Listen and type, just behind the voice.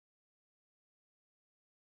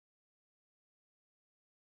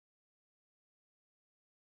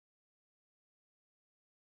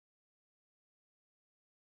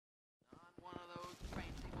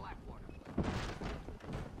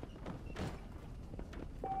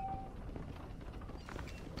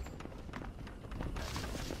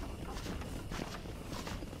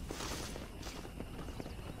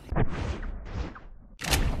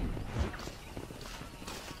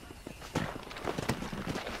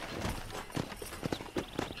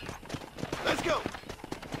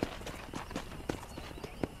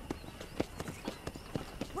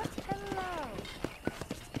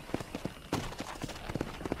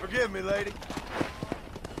Forgive me, lady.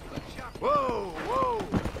 Whoa, whoa.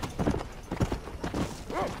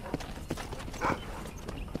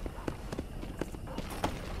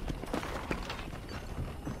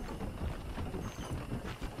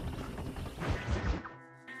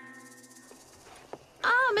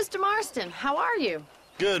 Ah, Mr. Marston, how are you?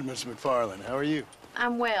 Good, Miss McFarland. How are you?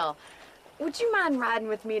 I'm well. Would you mind riding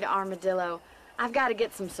with me to Armadillo? I've got to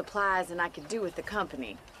get some supplies and I could do with the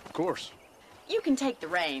company. Of course. You can take the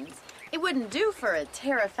reins. It wouldn't do for a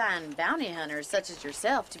terrifying bounty hunter such as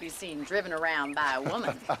yourself to be seen driven around by a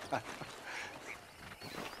woman.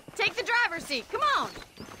 Take the driver's seat. Come on.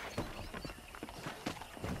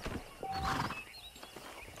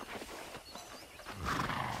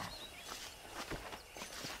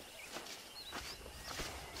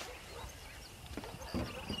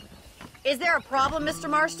 Is there a problem, Mr.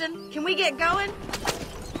 Marston? Can we get going?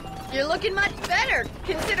 You're looking much better,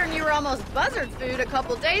 considering you were almost buzzard food a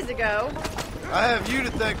couple days ago. I have you to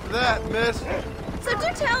thank for that, miss. So do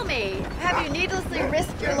tell me, have you needlessly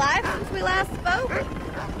risked your life since we last spoke?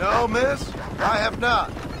 No, miss, I have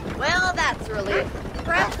not. Well, that's a relief.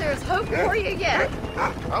 Perhaps there's hope for you yet.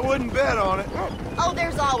 I wouldn't bet on it. Oh,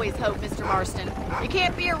 there's always hope, Mr. Marston. You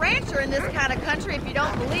can't be a rancher in this kind of country if you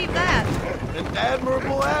don't believe that. An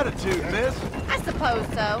admirable attitude, miss. I suppose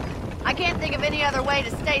so. I can't think of any other way to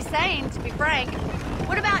stay sane, to be frank.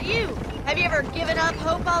 What about you? Have you ever given up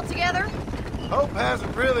hope altogether? Hope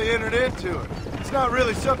hasn't really entered into it. It's not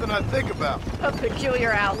really something I think about. A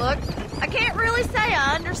peculiar outlook. I can't really say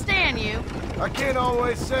I understand you. I can't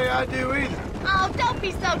always say I do either. Oh, don't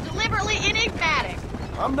be so deliberately enigmatic.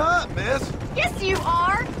 I'm not, miss. Yes, you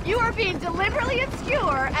are. You are being deliberately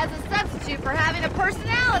obscure as a substitute for having a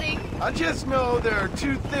personality. I just know there are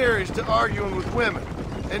two theories to arguing with women,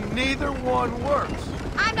 and neither one works.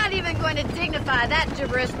 I'm not even going to dignify that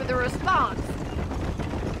gibberish with a response.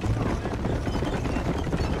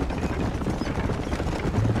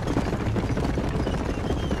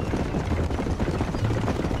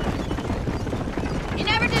 You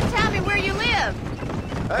never did tell me where you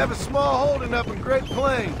live. I have a small holding up in Great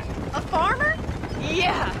Plains. A farmer?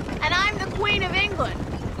 Yeah, and I'm the Queen of England.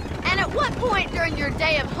 And at what point during your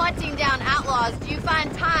day of hunting down outlaws do you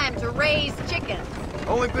find time to raise chickens?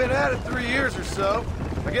 Only been at it 3 years or so.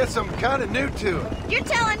 I guess I'm kind of new to it. You're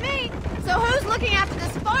telling me? So who's looking after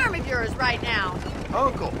this farm of yours right now?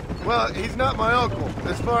 Uncle. Well, he's not my uncle,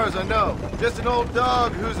 as far as I know. Just an old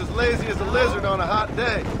dog who's as lazy as a lizard on a hot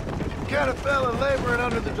day. Kind of fella laboring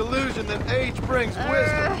under the delusion that age brings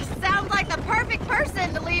wisdom. Sounds like the perfect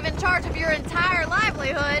person to leave in charge of your entire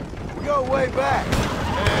livelihood. We go way back,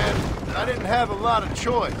 and I didn't have a lot of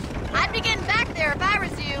choice. I'd be getting back there if I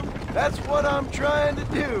was you. That's what I'm trying to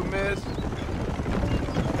do, miss.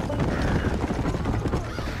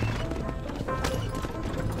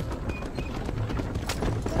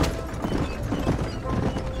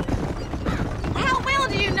 How well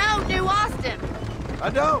do you know New Austin? I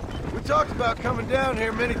don't. We talked about coming down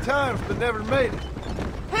here many times, but never made it.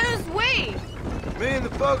 Who's we? Me and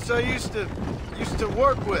the folks I used to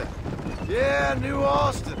work with. Yeah, New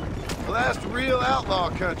Austin. The last real outlaw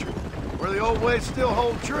country, where the old ways still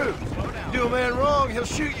hold true. You do a man wrong, he'll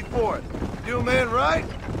shoot you for it. You do a man right,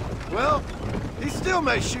 well, he still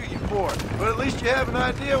may shoot you for it. But at least you have an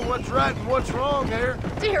idea of what's right and what's wrong there.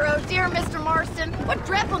 Dear, oh dear, Mr. Marston. What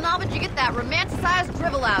dreadful novel did you get that romanticized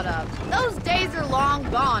drivel out of? Those days are long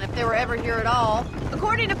gone, if they were ever here at all.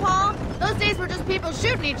 According to Paul, those days were just people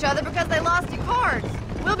shooting each other because they lost at cards.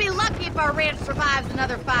 We'll be lucky if our ranch survives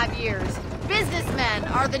another 5 years. Businessmen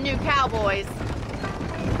are the new cowboys.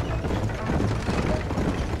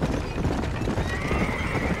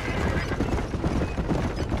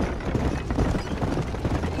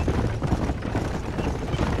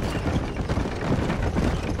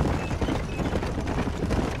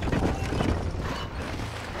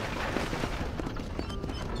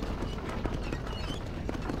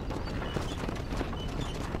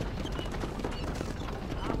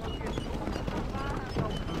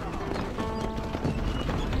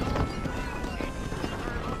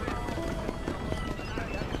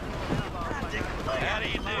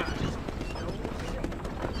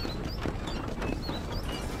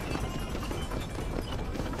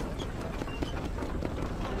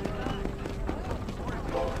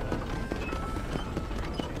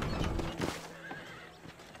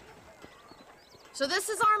 So this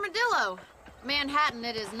is Armadillo. Manhattan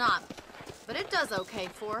it is not, but it does okay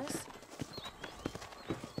for us.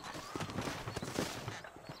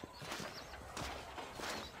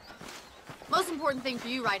 Most important thing for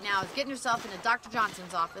you right now is getting yourself into Dr.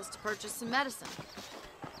 Johnson's office to purchase some medicine.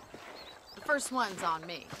 The first one's on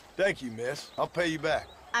me. Thank you, miss. I'll pay you back.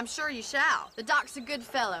 I'm sure you shall. The doc's a good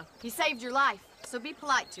fellow. He saved your life, so be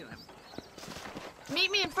polite to him. Meet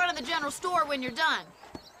me in front of the general store when you're done.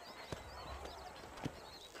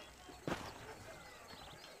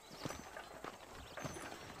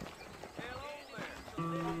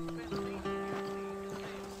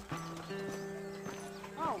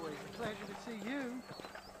 Always a pleasure to see you.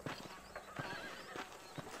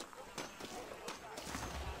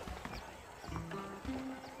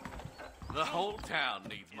 The whole town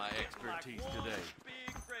needs my expertise today.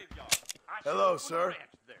 Hello, sir.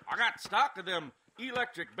 I got stock of them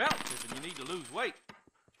electric belts if you need to lose weight.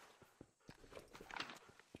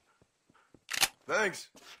 Thanks.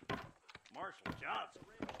 Marshal Johnson,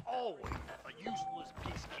 always a useless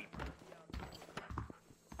peacekeeper.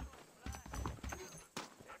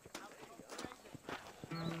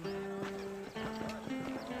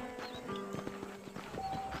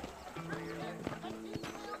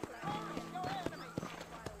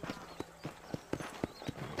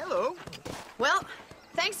 Hello. Well,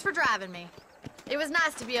 thanks for driving me. It was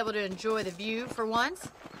nice to be able to enjoy the view for once,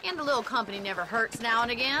 and a little company never hurts now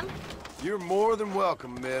and again. You're more than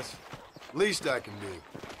welcome, miss. Least I can do.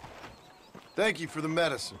 Thank you for the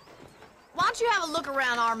medicine. Why don't you have a look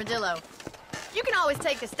around Armadillo? You can always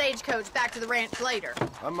take the stagecoach back to the ranch later.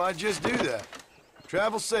 I might just do that.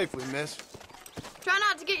 Travel safely, miss. Try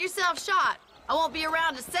not to get yourself shot. I won't be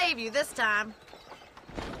around to save you this time.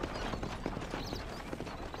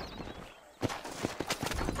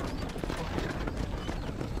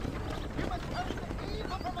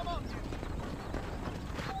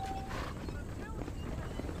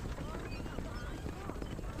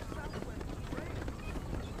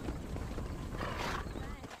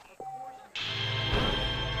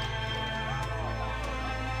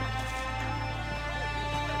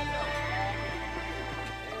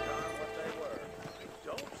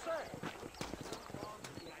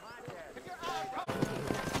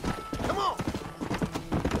 Come on!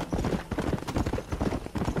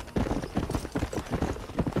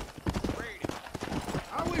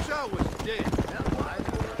 I wish I was dead.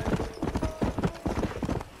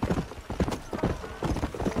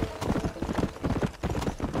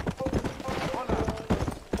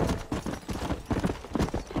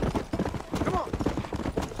 Come on!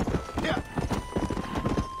 Yeah!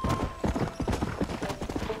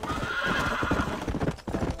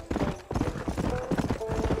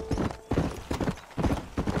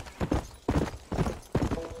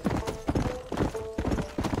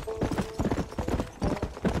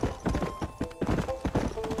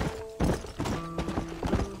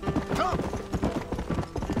 Come!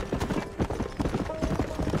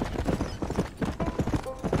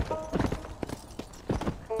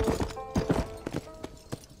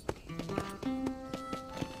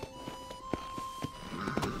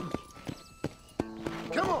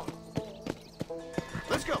 Come on!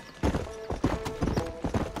 Let's go!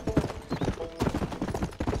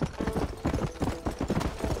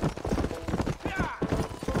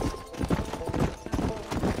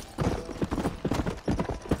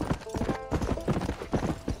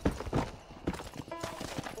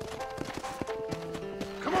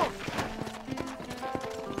 Come on!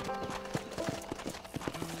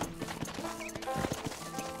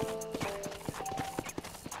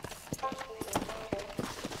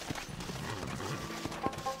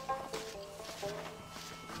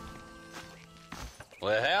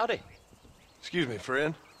 Well, howdy. Excuse me,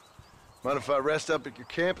 friend. Mind if I rest up at your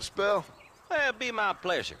camp a spell? Well, it'd be my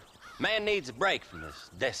pleasure. Man needs a break from this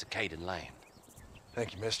desiccated land.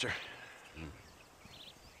 Thank you, mister.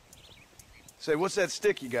 Say, what's that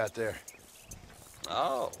stick you got there?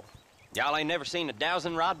 Oh. Y'all ain't never seen a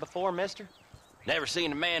dowsing rod before, mister? Never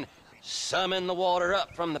seen a man summon the water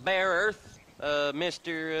up from the bare earth?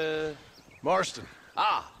 Mr. Marston.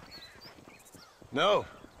 Ah. No,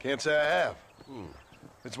 can't say I have.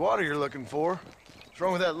 It's water you're looking for. What's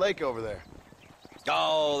wrong with that lake over there?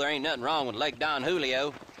 Oh, there ain't nothing wrong with Lake Don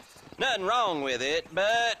Julio. Nothing wrong with it,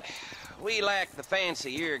 but we lack the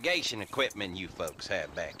fancy irrigation equipment you folks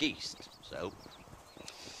have back east, so...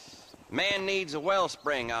 Man needs a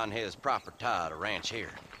wellspring on his property to ranch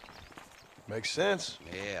here. Makes sense.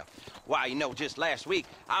 Yeah. Why, you know, just last week,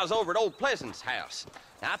 I was over at Old Pleasant's house.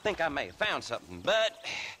 Now, I think I may have found something, but...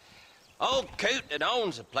 Old coot that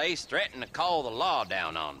owns the place threatened to call the law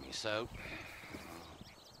down on me, so...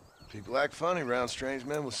 People act funny around strange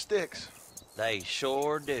men with sticks. They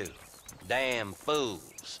sure do. Damn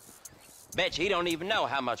fools. Bet you he don't even know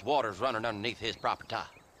how much water's running underneath his property.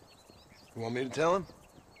 You want me to tell him?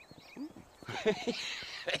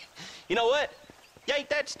 You know what? You ain't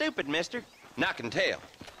that stupid, mister. And I can tell.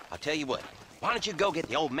 I'll tell you what. Why don't you go get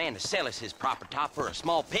the old man to sell us his proper top for a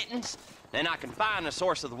small pittance? Then I can find the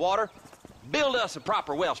source of the water, build us a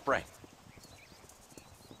proper wellspring.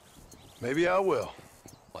 Maybe I will.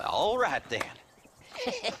 Well, all right then.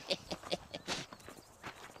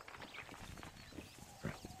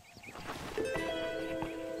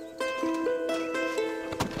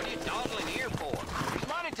 What are you dawdling here for? There's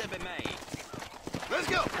money to be made. Let's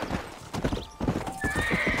go!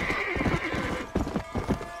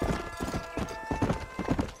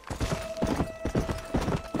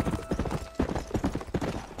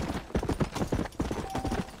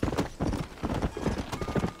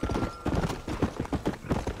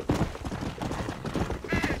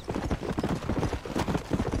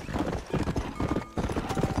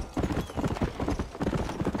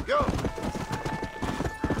 Go!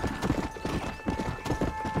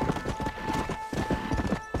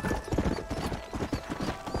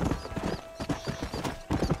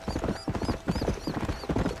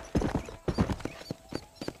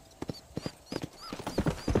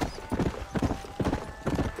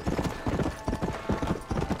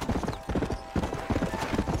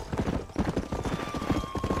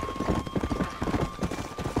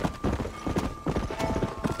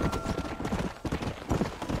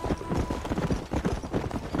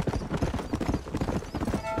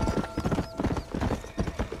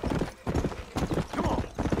 Come on!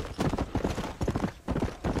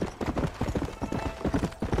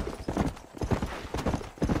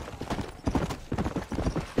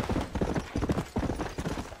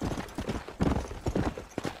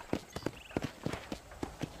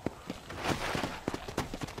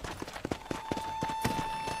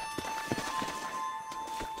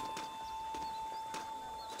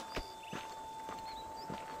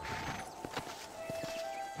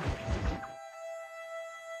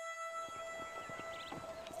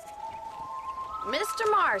 Mr.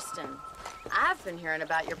 Marston, I've been hearing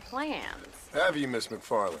about your plans. Have you, Miss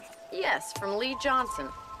McFarland? Yes, from Lee Johnson.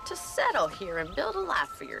 To settle here and build a life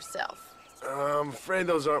for yourself. I'm afraid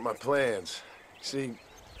those aren't my plans. See,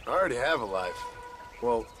 I already have a life.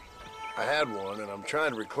 Well, I had one, and I'm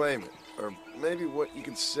trying to reclaim it. Or maybe what you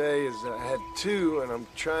could say is I had two, and I'm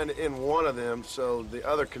trying to end one of them so the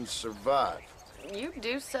other can survive. You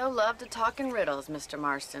do so love to talk in riddles, Mr.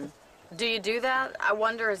 Marston. Do you do that, I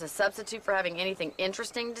wonder, as a substitute for having anything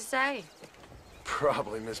interesting to say?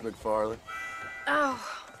 Probably, Miss McFarland. Oh,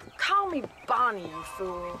 call me Bonnie, you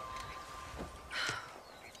fool.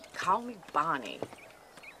 Call me Bonnie.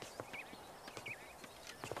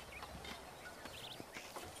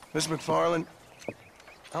 Miss McFarland,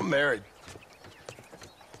 I'm married.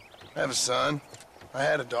 I have a son. I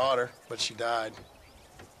had a daughter, but she died.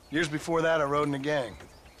 Years before that, I rode in a gang.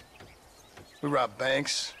 We robbed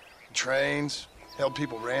banks, trains, held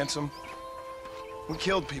people ransom. We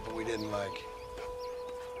killed people we didn't like.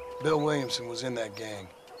 Bill Williamson was in that gang.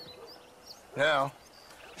 Now,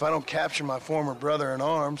 if I don't capture my former brother in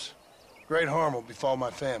arms, great harm will befall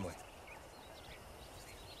my family.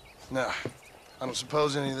 Now, I don't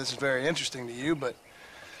suppose any of this is very interesting to you, but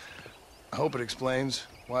I hope it explains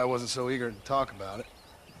why I wasn't so eager to talk about it.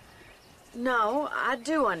 No, I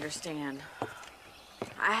do understand.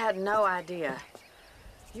 I had no idea.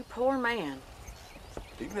 You poor man.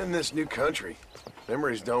 Even in this new country,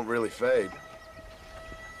 memories don't really fade.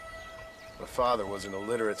 My father was an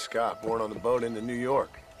illiterate Scot born on the boat into New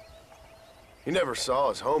York. He never saw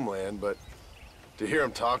his homeland, but to hear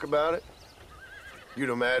him talk about it, you'd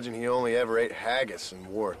imagine he only ever ate haggis and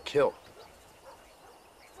wore a kilt.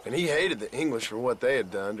 And he hated the English for what they had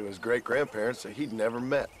done to his great-grandparents that he'd never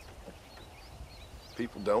met.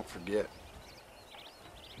 People don't forget.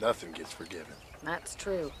 Nothing gets forgiven. That's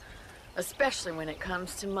true. Especially when it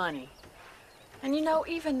comes to money. And you know,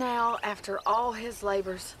 even now, after all his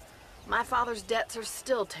labors, my father's debts are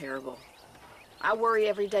still terrible. I worry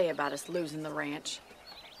every day about us losing the ranch.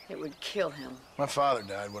 It would kill him. My father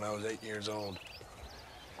died when I was 8 years old.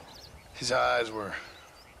 His eyes were,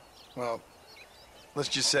 well, let's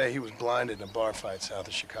just say he was blinded in a bar fight south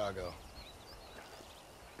of Chicago.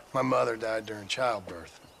 My mother died during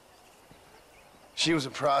childbirth. She was a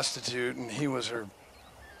prostitute and he was her,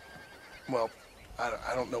 well,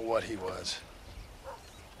 I don't know what he was.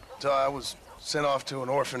 So I was sent off to an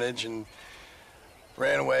orphanage and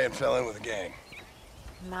ran away and fell in with a gang.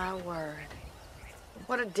 My word.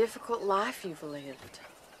 What a difficult life you've lived.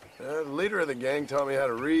 The leader of the gang taught me how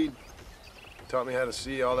to read, taught me how to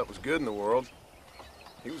see all that was good in the world.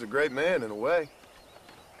 He was a great man in a way.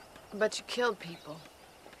 But you killed people.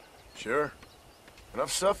 Sure. And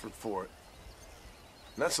I've suffered for it.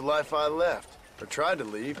 And that's the life I left, or tried to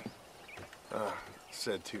leave.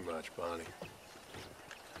 Said too much, Bonnie.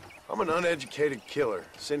 I'm an uneducated killer,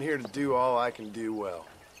 sent here to do all I can do well.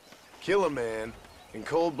 Kill a man in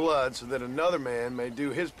cold blood so that another man may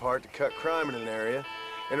do his part to cut crime in an area,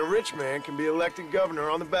 and a rich man can be elected governor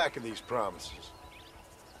on the back of these promises.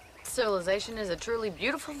 Civilization is a truly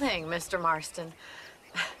beautiful thing, Mr. Marston.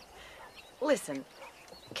 Listen,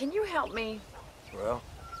 can you help me? Well,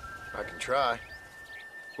 I can try.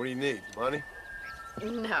 What do you need, money?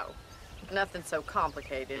 No, nothing so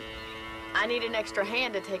complicated. I need an extra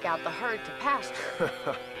hand to take out the herd to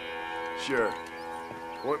pasture. Sure.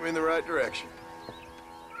 Point me in the right direction.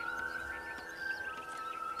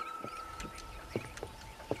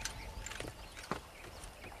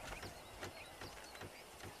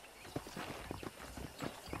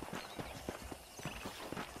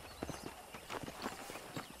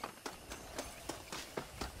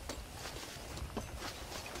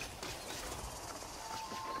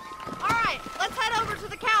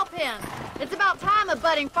 It's about time a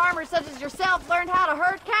budding farmer such as yourself learned how to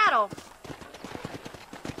herd cattle.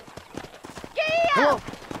 Yeah!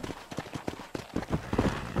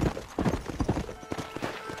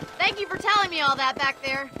 Thank you for telling me all that back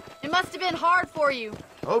there. It must have been hard for you.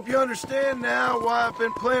 I hope you understand now why I've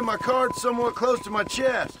been playing my cards somewhat close to my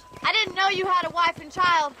chest. I didn't know you had a wife and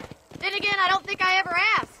child. Then again, I don't think I ever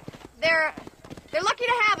asked. They're lucky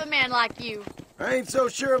to have a man like you. I ain't so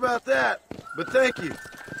sure about that, but thank you.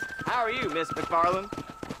 How are you, Miss McFarland?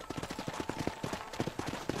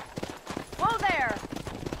 Whoa there!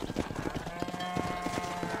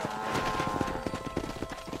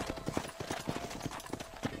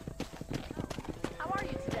 How are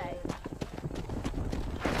you today?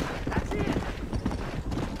 That's it.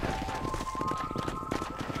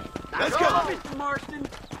 Let's go, Mr. Marston.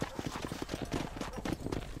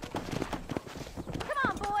 Come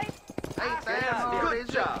on, boys. Ain't that good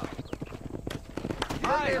job?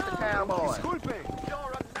 Hey, the cowboy.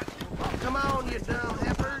 Come on, you dumb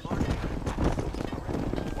heifers.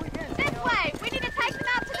 This way! We need to take them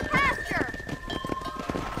out to the pasture!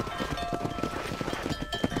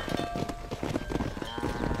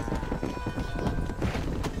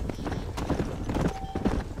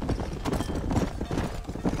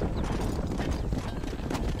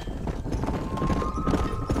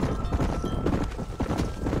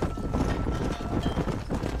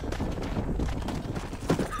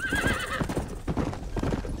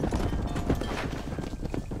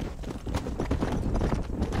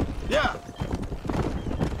 Yeah.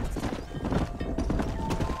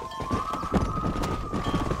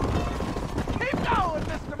 Keep going,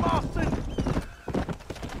 Mr. Marston.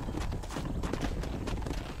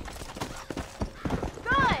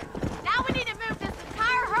 Good! Now we need to move this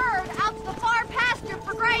entire herd out to the far pasture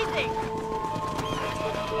for grazing.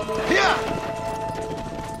 Yeah.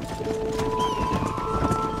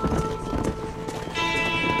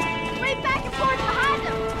 Sweep back and forth behind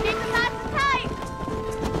them. Keep them nice and tight.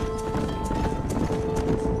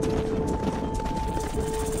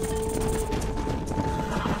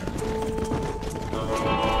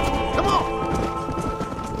 Come on.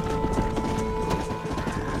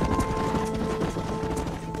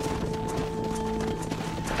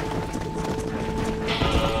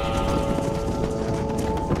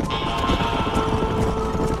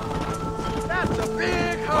 That's a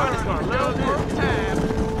big herd. It's gonna love this time.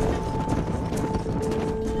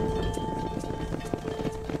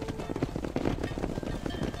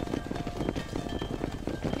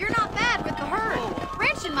 You're not bad with the herd.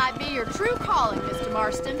 Ranching might be your true calling, Mr.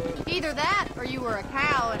 Marston. Either that, or you were a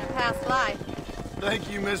cow in a past life.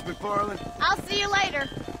 Thank you, Miss McFarland. I'll see you later.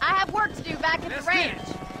 I have work to do back at the ranch.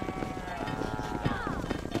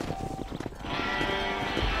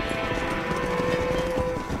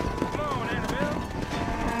 Come on, Annabelle.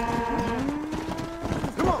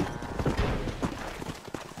 Come on.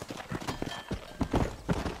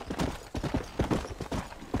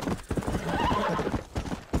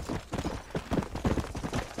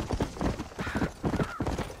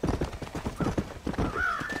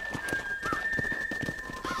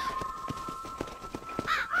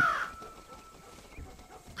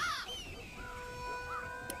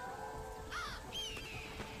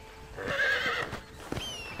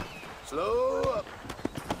 Slow up.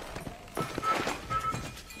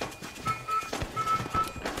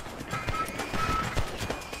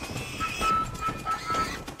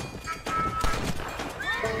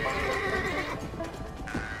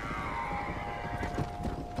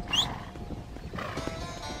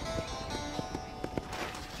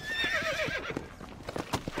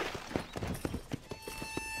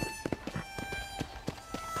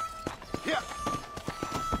 Yeah.